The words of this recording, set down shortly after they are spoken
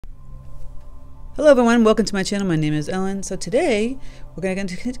Hello everyone, welcome to my channel. My name is Ellen. So today we're going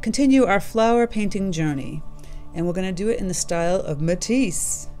to continue our flower painting journey, and we're going to do it in the style of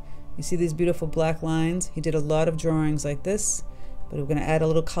Matisse. You see these beautiful black lines? He did a lot of drawings like this, but we're going to add a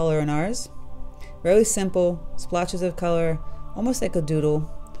little color in ours. Really simple, splotches of color, almost like a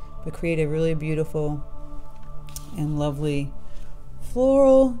doodle, but create a really beautiful and lovely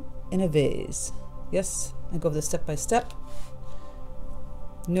floral in a vase. Yes, I go over this step by step.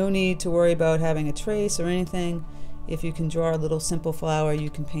 No need to worry about having a trace or anything. If you can draw a little simple flower, you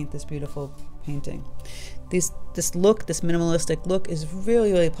can paint this beautiful painting. This minimalistic look is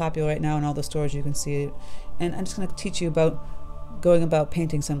really popular right now in all the stores. You can see it. And I'm just going to teach you about going about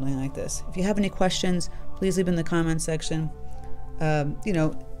painting something like this. If you have any questions, please leave in the comment section.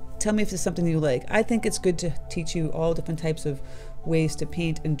 Tell me if there's something you like. I think it's good to teach you all different types of ways to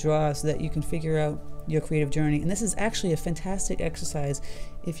paint and draw so that you can figure out your creative journey. And this is actually a fantastic exercise.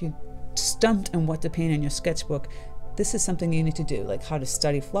 If you stumped on what to paint in your sketchbook, this is something you need to do, like how to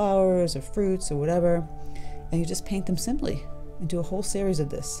study flowers or fruits or whatever, and you just paint them simply and do a whole series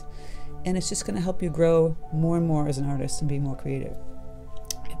of this. And it's just going to help you grow more and more as an artist and be more creative.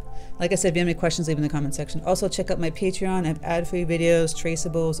 Like I said, if you have any questions, leave in the comment section. Also, check out my Patreon. I have ad-free videos,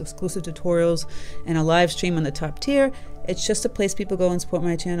 traceables, exclusive tutorials, and a live stream on the top tier. It's just a place people go and support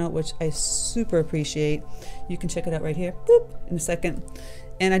my channel, which I super appreciate. You can check it out right here, boop, in a second.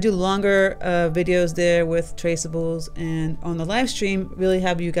 And I do longer videos there with traceables. And on the live stream, really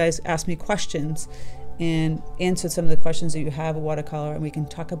have you guys ask me questions and answer some of the questions that you have of watercolor, and we can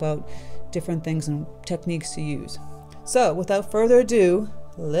talk about different things and techniques to use. So, without further ado,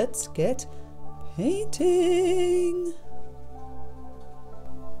 let's get painting.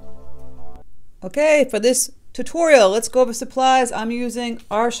 Okay, for this tutorial, let's go over supplies. I'm using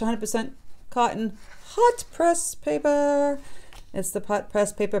Arch 100% cotton hot press paper. It's the hot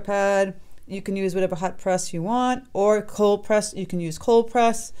press paper pad. You can use whatever hot press you want, or cold press. You can use cold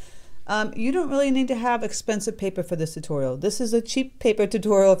press. You don't really need to have expensive paper for this tutorial. This is a cheap paper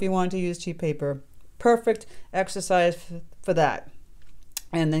tutorial if you want to use cheap paper. Perfect exercise for that.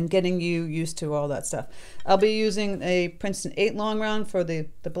 And then getting you used to all that stuff. I'll be using a Princeton 8 long round for the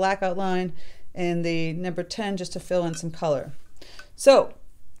black outline, and the number 10 just to fill in some color. So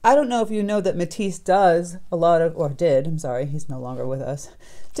I don't know if you know that Matisse does a lot of, or did, I'm sorry, he's no longer with us,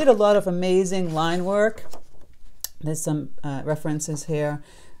 did a lot of amazing line work. There's some references here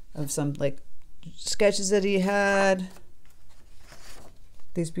of some like sketches that he had.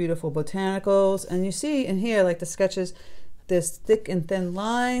 These beautiful botanicals. And you see in here, like the sketches, there's thick and thin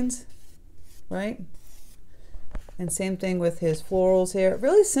lines, right? And same thing with his florals here.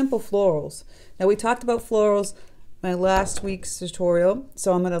 Really simple florals. Now we talked about florals my last week's tutorial,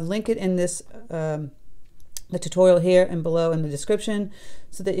 so I'm going to link it in this the tutorial here and below in the description,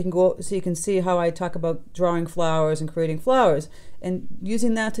 so that you can go, so you can see how I talk about drawing flowers and creating flowers. And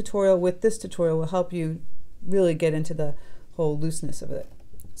using that tutorial with this tutorial will help you really get into the whole looseness of it.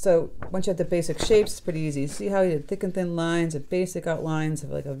 So once you have the basic shapes, it's pretty easy. See how he did thick and thin lines and basic outlines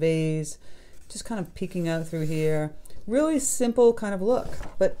of like a vase, just kind of peeking out through here. Really simple kind of look,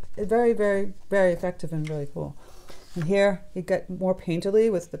 but very effective and really cool. And here he got more painterly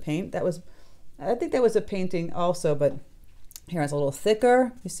with the paint. That was, I think that was a painting also, but here it's a little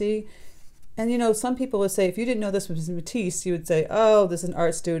thicker, you see. And you know, some people would say, if you didn't know this was Matisse, you would say, oh, this is an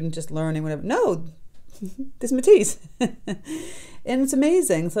art student just learning, whatever. No, this is Matisse. And it's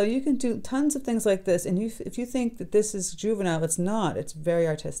amazing. So you can do tons of things like this. And if you think that this is juvenile, it's not. It's very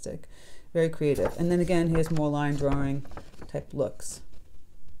artistic, very creative. And then again, here's more line drawing type looks.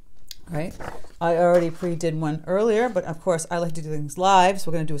 All right. I already pre-did one earlier, but of course I like to do things live, so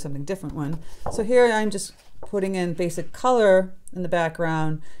we're going to do something different one. So here I'm just putting in basic color in the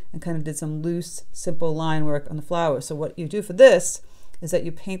background and kind of did some loose, simple line work on the flowers. So what you do for this is that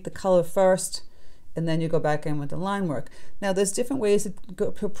you paint the color first, and then you go back in with the line work. Now there's different ways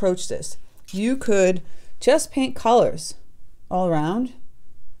to approach this. You could just paint colors all around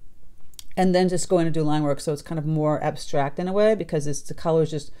and then just go in and do line work, so it's kind of more abstract in a way, because it's the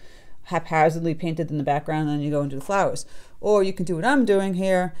colors just haphazardly painted in the background, and then you go into the flowers. Or you can do what I'm doing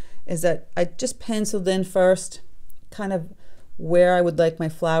here, is that I just penciled in first kind of where I would like my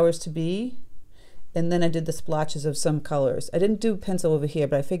flowers to be, and then I did the splotches of some colors. I didn't do pencil over here,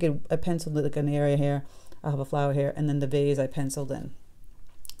 but I figured I penciled like an area here. I'll have a flower here, and then the vase I penciled in.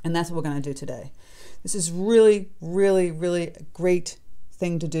 And that's what we're going to do today. This is really a great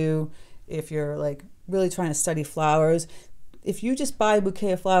thing to do if you're like really trying to study flowers. if you just buy a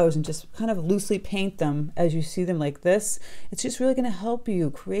bouquet of flowers and just kind of loosely paint them as you see them like this, it's just really going to help you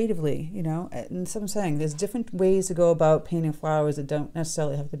creatively, you know. And so I'm saying there's different ways to go about painting flowers that don't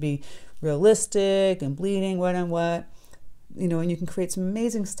necessarily have to be realistic and bleeding wet on wet, you know, and you can create some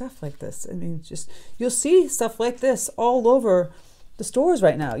amazing stuff like this. I mean, just, you'll see stuff like this all over the stores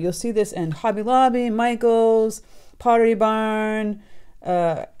right now. You'll see this in Hobby Lobby, Michael's, Pottery Barn,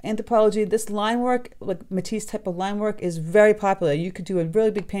 Anthropology. This line work, like Matisse type of line work, is very popular. You could do a really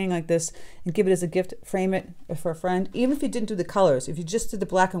big painting like this and give it as a gift, frame it for a friend. Even if you didn't do the colors, if you just did the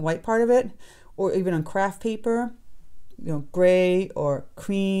black and white part of it, or even on craft paper, you know, gray or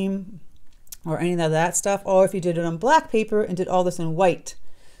cream or any of that stuff, or if you did it on black paper and did all this in white.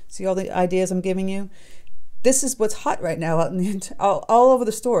 See all the ideas I'm giving you? This is what's hot right now out in the, all over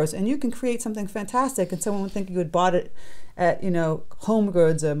the stores, and you can create something fantastic, and someone would think you had bought it at, you know, Home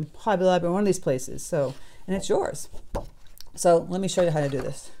Goods or Hobby Lobby or one of these places. So, and it's yours. So let me show you how to do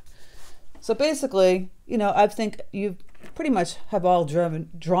this. So basically, you know, I think you pretty much have all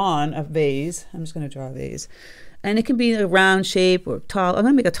drawn a vase. I'm just going to draw a vase, and it can be a round shape or tall. I'm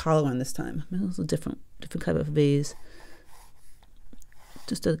going to make a taller one this time. A little different type of vase.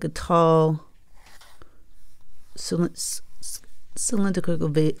 Just like a tall cylindrical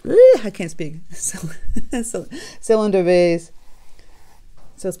vase. I can't speak. Cylinder vase.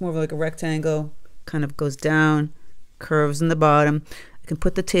 So it's more of like a rectangle, kind of goes down, curves in the bottom. I can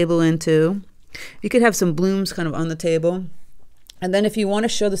put the table into. You could have some blooms kind of on the table. And then if you want to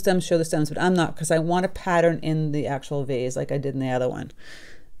show the stems, but I'm not, because I want a pattern in the actual vase like I did in the other one.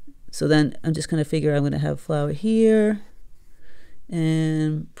 So then I'm just going to figure I'm going to have a flower here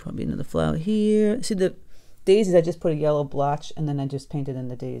and probably another flower here. See the daisies, I just put a yellow blotch and then I just painted in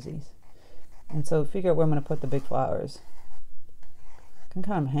the daisies. And so figure out where I'm going to put the big flowers. I can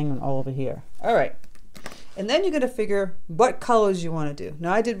kind of hang them all over here. All right. And then you're going to figure what colors you want to do.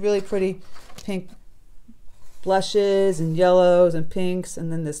 Now I did really pretty pink blushes and yellows and pinks,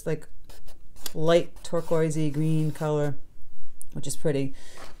 and then this like light turquoisey green color, which is pretty.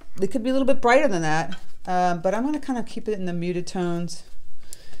 It could be a little bit brighter than that, but I'm going to kind of keep it in the muted tones.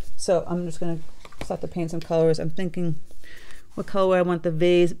 So I'm just going to start to paint some colors. I'm thinking what color I want the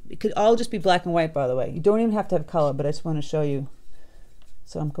vase. It could all just be black and white, by the way. You don't even have to have color, but I just want to show you.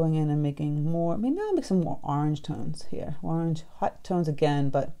 So I'm going in and making more, maybe I'll make some more orange tones here. Orange, hot tones again,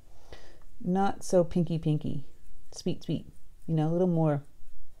 but not so pinky. Sweet, you know, a little more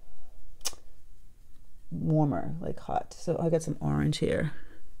warmer, like hot. So I got some orange here.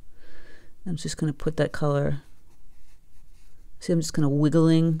 I'm just going to put that color. See, I'm just kind of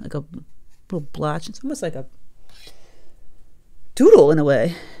wiggling like a little blotch. It's almost like a doodle in a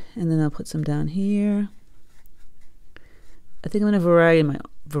way. And then I'll put some down here. I think I'm going to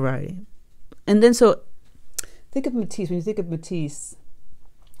variety. And then so think of Matisse. When you think of Matisse,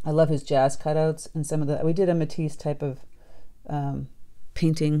 I love his jazz cutouts and some of the, we did a Matisse type of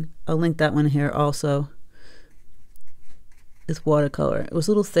painting. I'll link that one here also. It's watercolor. It was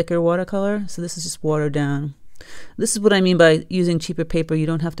a little thicker watercolor, so this is just watered down. This is what I mean by using cheaper paper. You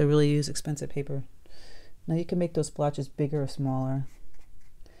don't have to really use expensive paper. Now you can make those splotches bigger or smaller.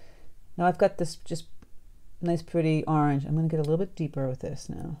 Now I've got this just nice pretty orange. I'm going to get a little bit deeper with this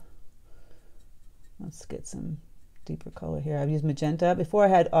now. Let's get some deeper color here. I've used magenta. Before I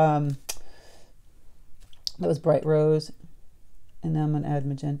had that was bright rose, and now I'm going to add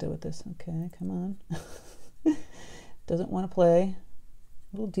magenta with this. Okay, come on. Doesn't want to play.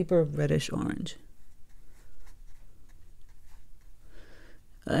 A little deeper reddish orange.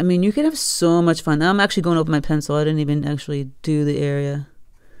 I mean, you can have so much fun. Now I'm actually going over my pencil. I didn't even actually do the area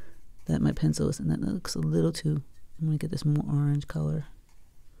that my pencil is, and that looks a little too, I'm going to get this more orange color.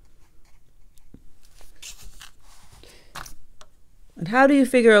 And how do you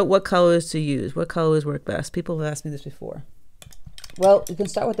figure out what colors to use? What colors work best? People have asked me this before. Well, you can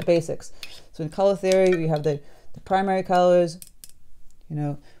start with the basics. So in color theory, we have the primary colors. You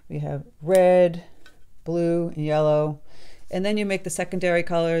know, we have red, blue, and yellow. And then you make the secondary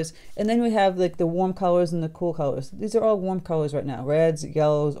colors. And then we have like the warm colors and the cool colors. These are all warm colors right now. Reds,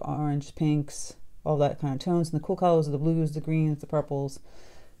 yellows, orange, pinks, all that kind of tones. And the cool colors are the blues, the greens, the purples,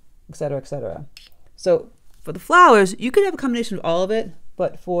 etc., etc. So for the flowers, you could have a combination of all of it,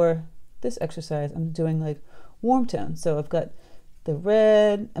 but for this exercise, I'm doing like warm tones. So I've got the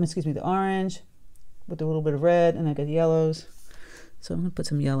red, the orange with a little bit of red, and I got yellows. So I'm gonna put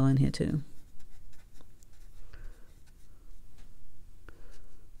some yellow in here too.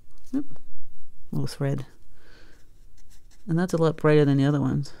 Yep. A little thread. And that's a lot brighter than the other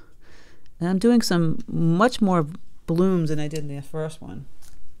ones. And I'm doing some much more blooms than I did in the first one.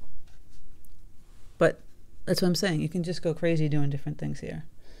 But That's what I'm saying. You can just go crazy doing different things here.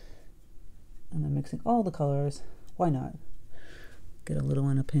 And I'm mixing all the colors. Why not? Get a little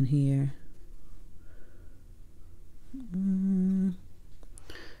one up in here. And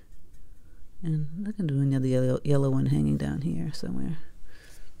I can do another yellow one hanging down here somewhere.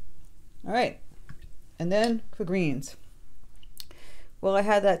 All right. And then for greens. Well, I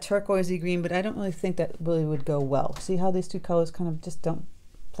had that turquoisey green, but I don't really think that really would go well. See how these two colors kind of just don't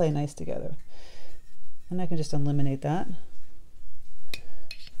play nice together. And I can just eliminate that.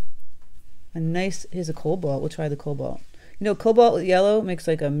 A nice, here's a cobalt. We'll try the cobalt. You know, cobalt with yellow makes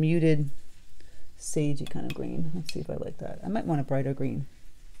like a muted, sagey kind of green. Let's see if I like that. I might want a brighter green.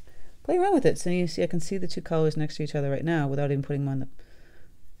 Play around with it. So you see, I can see the two colors next to each other right now without even putting them on the,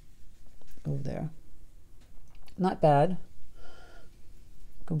 over there. Not bad.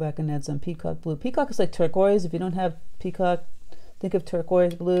 Go back and add some peacock blue. Peacock is like turquoise. If you don't have peacock, think of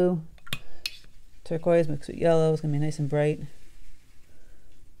turquoise blue. Turquoise mixed with yellow. It's going to be nice and bright.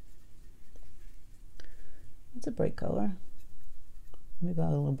 It's a bright color. Maybe a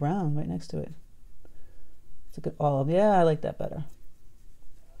little brown right next to it. It's a good olive. Yeah, I like that better.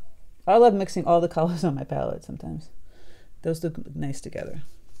 I love mixing all the colors on my palette sometimes. Those look nice together.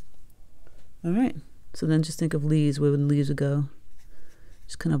 All right. So then just think of leaves. Where would leaves would go?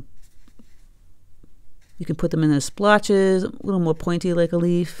 Just kind of, you can put them in the splotches, a little more pointy like a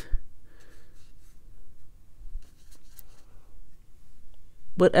leaf.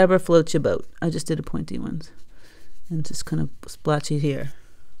 Whatever floats your boat. I just did a pointy ones. And just kind of splotchy here.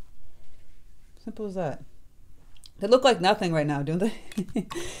 Simple as that. They look like nothing right now, don't they?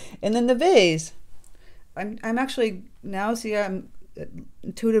 And then the vase. I'm actually, now see, I'm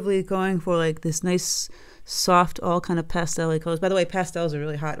intuitively going for like this nice, soft, all kind of pastel-y colors. By the way, pastels are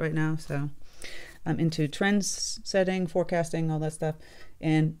really hot right now, so I'm into trends setting, forecasting, all that stuff.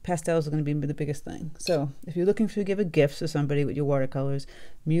 And pastels are going to be the biggest thing. So if you're looking to give a gift to somebody with your watercolors,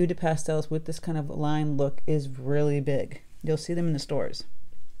 muted pastels with this kind of line look is really big. You'll see them in the stores.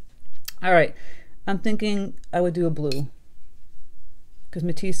 All right, I'm thinking I would do a blue. Because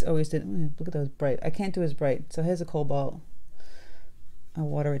Matisse always did, look at those bright. I can't do as bright. So here's a cobalt. I'll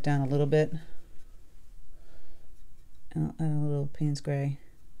water it down a little bit. And I'll add a little Paynes gray.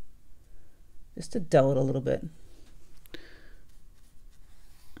 Just to dull it a little bit.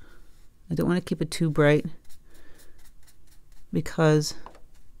 I don't want to keep it too bright because,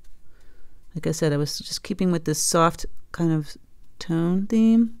 like I said, I was just keeping with this soft kind of tone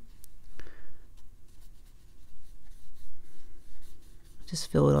theme.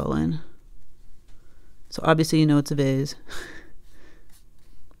 Just fill it all in. So obviously you know it's a vase.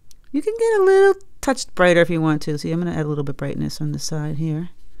 You can get a little touch brighter if you want to. See, I'm going to add a little bit brightness on the side here.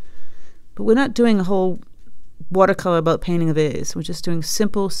 But we're not doing a whole watercolor about painting a vase. We're just doing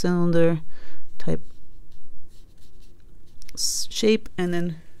simple cylinder type shape, and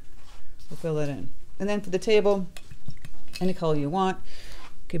then we'll fill that in. And then for the table, any color you want.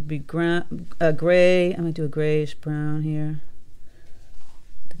 Could be gray. I'm going to do a grayish brown here.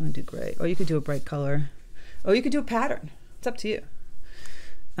 I think I'm going to do gray. Or you could do a bright color. Or you could do a pattern. It's up to you.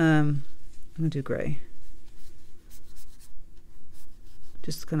 I'm going to do gray.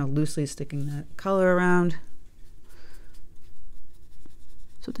 Just kind of loosely sticking that color around.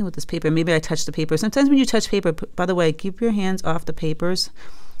 Something with this paper. Maybe I touch the paper. Sometimes when you touch paper, by the way, keep your hands off the papers,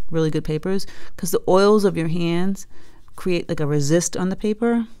 really good papers, because the oils of your hands create like a resist on the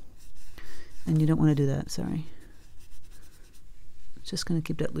paper, and you don't want to do that. Sorry. Just going to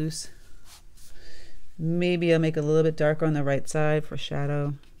keep that loose. Maybe I'll make it a little bit darker on the right side for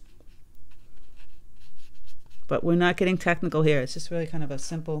shadow. But we're not getting technical here. It's just really kind of a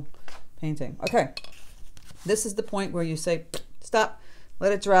simple painting. Okay. This is the point where you say, stop,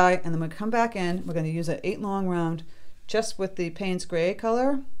 let it dry, and then we'll come back in. We're going to use an 8 long round just with the Paynes gray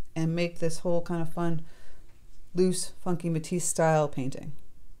color and make this whole kind of fun, loose, funky Matisse style painting.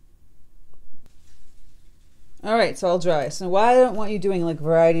 All right, so I'll dry. So why I don't want you doing like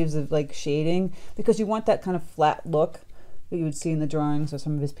varieties of like shading, because you want that kind of flat look that you would see in the drawings or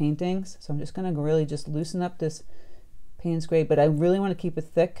some of his paintings. So I'm just going to really just loosen up this Paynes gray, but I really want to keep it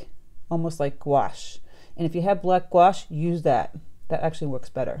thick, almost like gouache. And if you have black gouache, use that. That actually works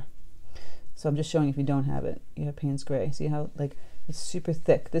better. So I'm just showing if you don't have it. You have Paynes gray. See how like it's super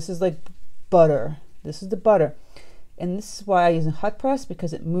thick. This is like butter. This is the butter. And this is why I use a hot press,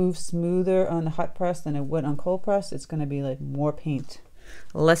 because it moves smoother on the hot press than it would on cold press. It's going to be like more paint,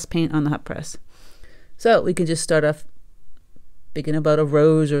 less paint on the hot press. So we can just start off thinking about a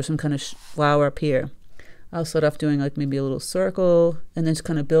rose or some kind of flower up here. I'll start off doing like maybe a little circle, and then just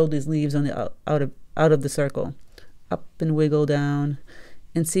kind of build these leaves on the out of the circle, up and wiggle down,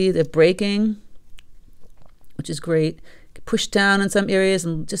 and see they're breaking. which is great. Push down in some areas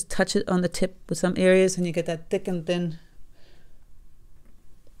and just touch it on the tip with some areas, and you get that thick and thin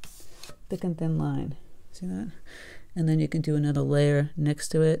line. See that? And then you can do another layer next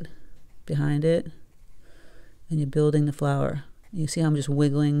to it, behind it, and you're building the flower. You see how I'm just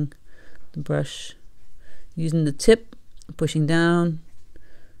wiggling the brush, using the tip, pushing down,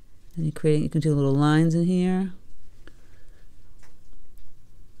 and you're creating, you can do little lines in here.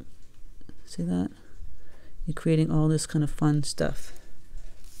 See that? You're creating all this kind of fun stuff.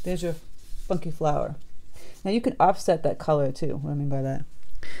 There's your funky flower. Now you can offset that color too. What do I mean by that?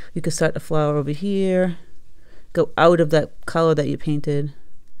 You can start the flower over here, go out of that color that you painted.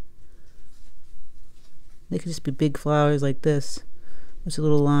 They could just be big flowers like this, with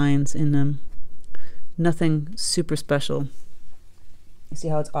little lines in them. Nothing super special. You see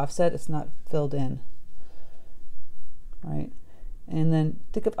how it's offset? It's not filled in, right? And then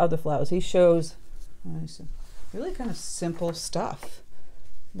think of other flowers. He shows really kind of simple stuff.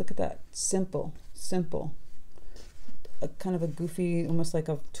 Look at that, simple. Kind of a goofy, almost like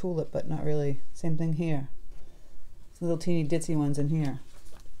a tulip, but not really. Same thing here. Little teeny ditzy ones in here.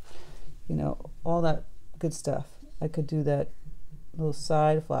 You know, all that good stuff. I could do that little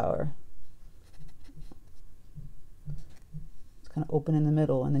side flower. It's kind of open in the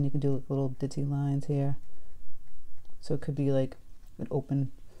middle, and then you can do like little ditzy lines here. So it could be like an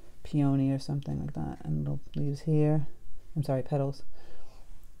open peony or something like that, and little leaves here. I'm sorry, petals.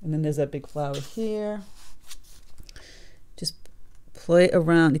 And then there's that big flower here. Just play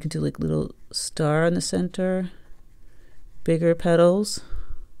around. You can do like little star in the center, bigger petals,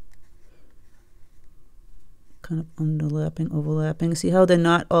 kind of overlapping. See how they're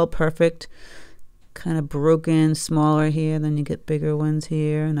not all perfect? Kind of broken, smaller here, then you get bigger ones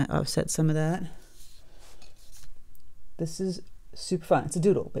here, and I offset some of that. This is super fun. It's a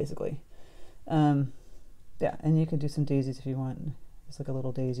doodle, basically. Yeah, and you can do some daisies if you want. It's like a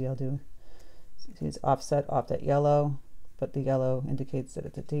little daisy I'll do. See, it's offset off that yellow, but the yellow indicates that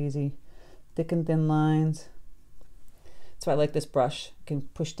it's a daisy. Thick and thin lines. That's why I like this brush. You can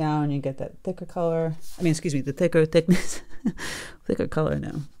push down and you get that thicker color. I mean, excuse me, the thickness. Thicker color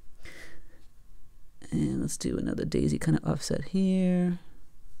now. And let's do another daisy kind of offset here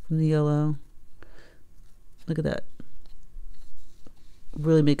from the yellow. Look at that.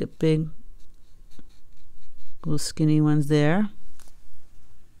 Really make it big. Little skinny ones there.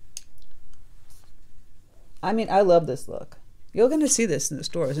 I mean, I love this look. You're going to see this in the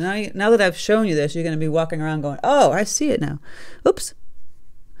stores. Now that I've shown you this, you're going to be walking around going, oh, I see it now. Oops.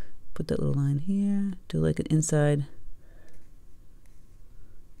 Put that little line here. Do like an inside.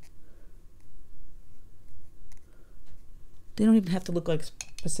 They don't even have to look like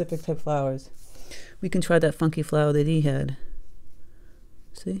specific type flowers. We can try that funky flower that he had.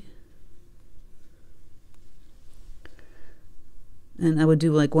 See? And I would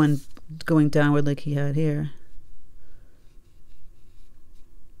do like one going downward like he had here.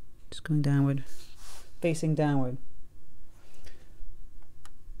 Just going downward, facing downward.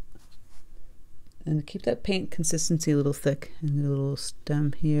 And keep that paint consistency a little thick, and a little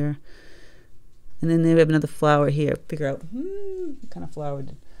stem here. And then they have another flower here. Figure out what kind of flower.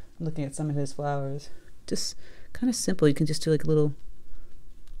 I'm looking at some of his flowers. Just kind of simple. You can just do like a little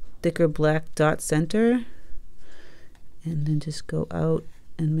thicker black dot center, and then just go out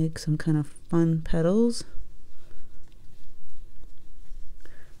and make some kind of fun petals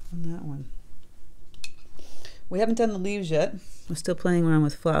on that one. We haven't done the leaves yet. We're still playing around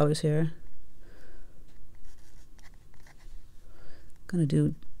with flowers here. Gonna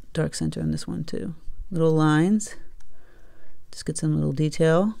do dark center on this one too. Little lines. Just get some little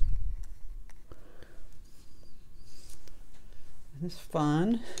detail. It's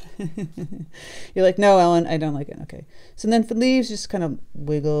fun. You're like, no, Ellen, I don't like it. Okay. So then for leaves, just kind of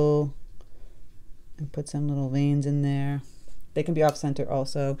wiggle and put some little veins in there. They can be off center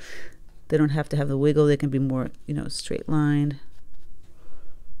also. They don't have to have the wiggle. They can be more, you know, straight lined.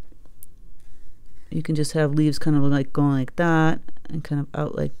 You can just have leaves kind of like going like that and kind of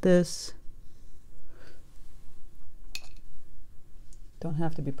out like this. Don't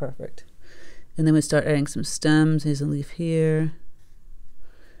have to be perfect. And then we start adding some stems. Here's a leaf here.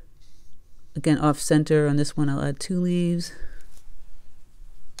 Again, off center on this one, I'll add 2 leaves.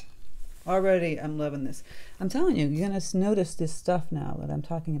 Already, I'm loving this. I'm telling you, you're going to notice this stuff now that I'm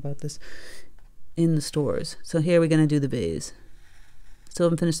talking about this in the stores. So here we're going to do the vase. Still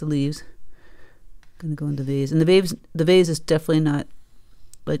haven't finished the leaves. Going to go into the vase. And the vase is definitely not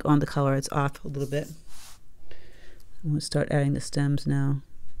like on the color. It's off a little bit. I'm going to start adding the stems now.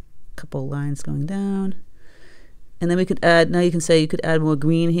 A couple lines going down. And then we could add, now you can say you could add more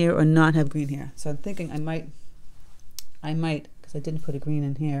green here or not have green here. So I'm thinking I might I might, because I didn't put a green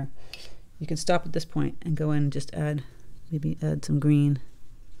in here. You can stop at this point and go in and just add, maybe add some green.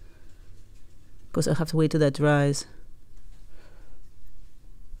 Of course, I'll have to wait till that dries.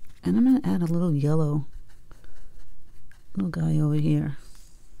 And I'm going to add a little yellow, little guy over here.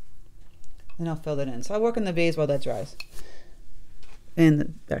 And I'll fill that in. So I'll work in the vase while that dries in the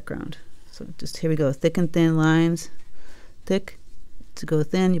background. So just here we go, thick and thin lines. Thick to go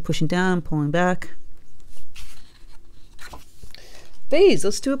thin, you're pushing down, pulling back. Vase,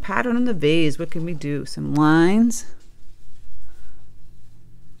 let's do a pattern on the vase. What can we do? Some lines.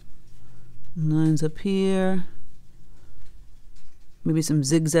 Lines up here. Maybe some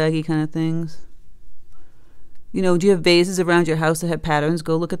zigzaggy kind of things. You know, do you have vases around your house that have patterns?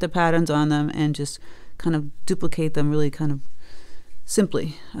 Go look at the patterns on them and just kind of duplicate them really kind of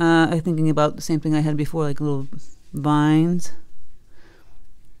simply. I'm thinking about the same thing I had before, like little vines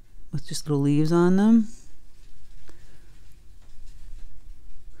with just little leaves on them.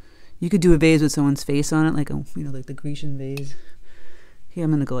 You could do a vase with someone's face on it, like a, you know, like the Grecian vase. Here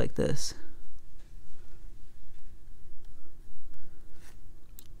I'm going to go like this.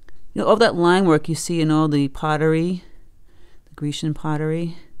 You know, all that line work you see in all the pottery, the Grecian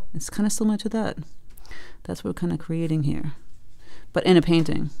pottery, it's kind of similar to that. That's what we're kind of creating here, but in a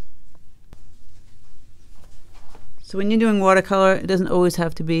painting. So when you're doing watercolor, it doesn't always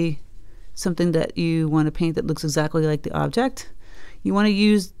have to be something that you want to paint that looks exactly like the object. You want to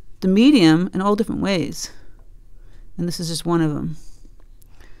use the medium in all different ways. And this is just one of them.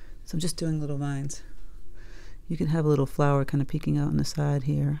 So I'm just doing little vines. You can have a little flower kind of peeking out on the side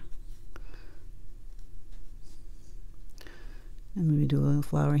here. And maybe do a little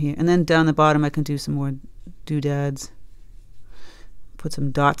flower here. And then down the bottom I can do some more doodads. Put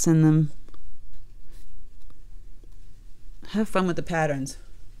some dots in them. Have fun with the patterns.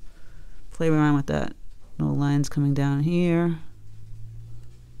 Play around with that. Little lines coming down here.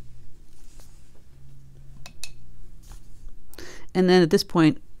 And then at this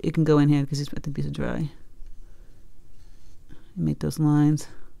point, you can go in here because I think these are dry. Make those lines.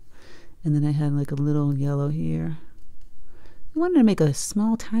 And then I had like a little yellow here. I wanted to make a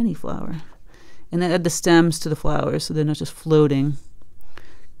small, tiny flower. And then add the stems to the flowers so they're not just floating.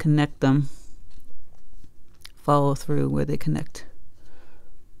 Connect them. Follow through where they connect.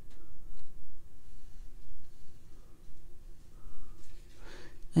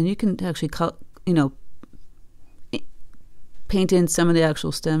 And you can actually, you know, paint in some of the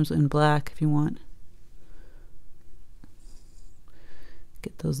actual stems in black if you want.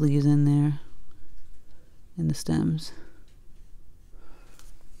 Get those leaves in there, in the stems.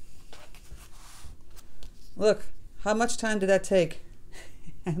 Look, how much time did that take?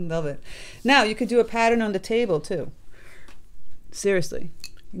 I love it. Now you could do a pattern on the table too. Seriously,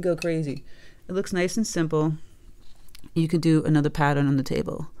 you can go crazy. It looks nice and simple. You could do another pattern on the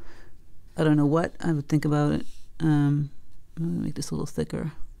table. I don't know what I would think about it. I'm going to make this a little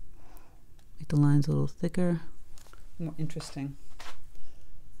thicker. Make the lines a little thicker. More interesting.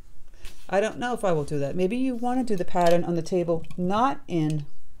 I don't know if I will do that. Maybe you want to do the pattern on the table, not in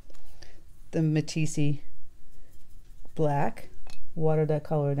the Matisse black. Water that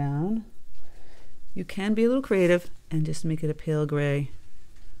color down. You can be a little creative and just make it a pale gray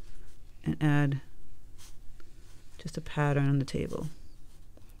and add just a pattern on the table.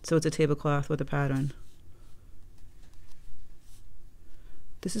 So it's a tablecloth with a pattern.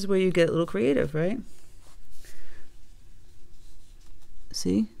 This is where you get a little creative, right?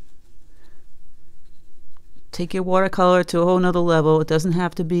 See? Take your watercolor to a whole nother level. It doesn't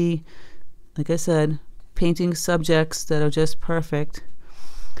have to be, like I said, painting subjects that are just perfect.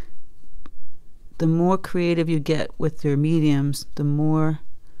 The more creative you get with your mediums, the more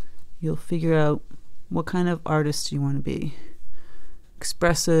you'll figure out what kind of artist you want to be.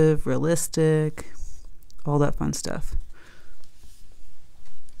 Expressive, realistic, all that fun stuff.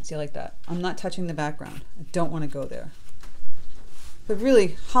 See, like that. I'm not touching the background. I don't want to go there. But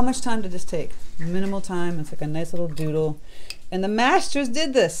really, how much time did this take? Minimal time. It's like a nice little doodle. And the masters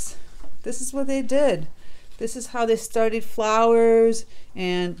did this. This is what they did. This is how they studied flowers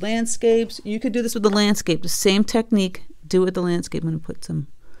and landscapes. You could do this with the landscape. The same technique. Do it with the landscape. I'm going to put some,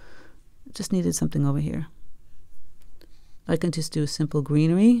 just needed something over here. I can just do a simple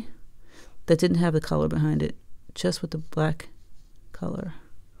greenery that didn't have the color behind it. Just with the black color.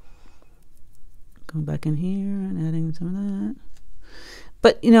 Going back in here and adding some of that.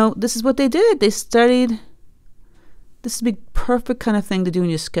 But, you know, this is what they did. They studied. This would be perfect kind of thing to do in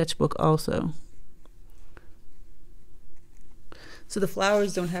your sketchbook also. So the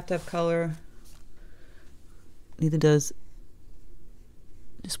flowers don't have to have color. Neither does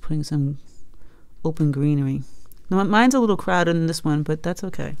just putting some open greenery. Now, mine's a little crowded in this one, but that's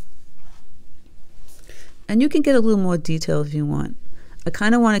okay. And you can get a little more detail if you want. I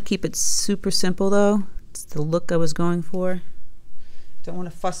kind of want to keep it super simple though. It's the look I was going for. Don't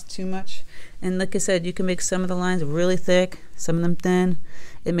want to fuss too much. And like I said, you can make some of the lines really thick, some of them thin.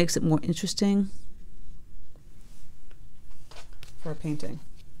 It makes it more interesting for a painting.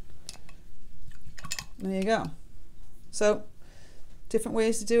 There you go. So, different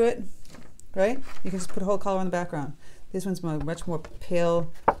ways to do it, right? You can just put a whole color in the background. This one's much more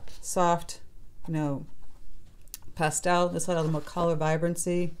pale, soft, you know, pastel. This one has a little more color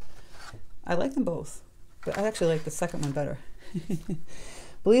vibrancy. I like them both, but I actually like the second one better.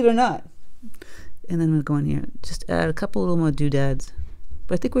 Believe it or not. And then we'll go in here, just add a couple little more doodads.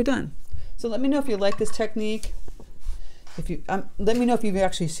 But I think we're done. So let me know if you like this technique. If you let me know if you've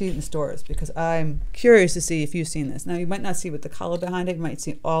actually seen it in stores, because I'm curious to see if you've seen this. Now you might not see with the color behind it. You might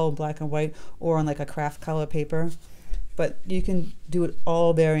see all black and white or on like a craft color paper, but you can do it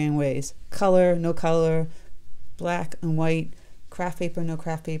all varying ways. Color, no color, black and white, craft paper, no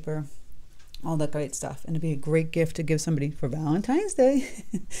craft paper, all that great stuff. And it'd be a great gift to give somebody for Valentine's Day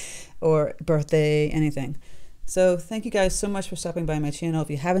or birthday, anything. So thank you guys so much for stopping by my channel. If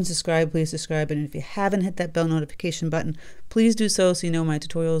you haven't subscribed, please subscribe. And if you haven't hit that bell notification button, please do so you know my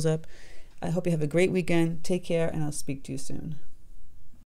tutorial is up. I hope you have a great weekend. Take care, and I'll speak to you soon.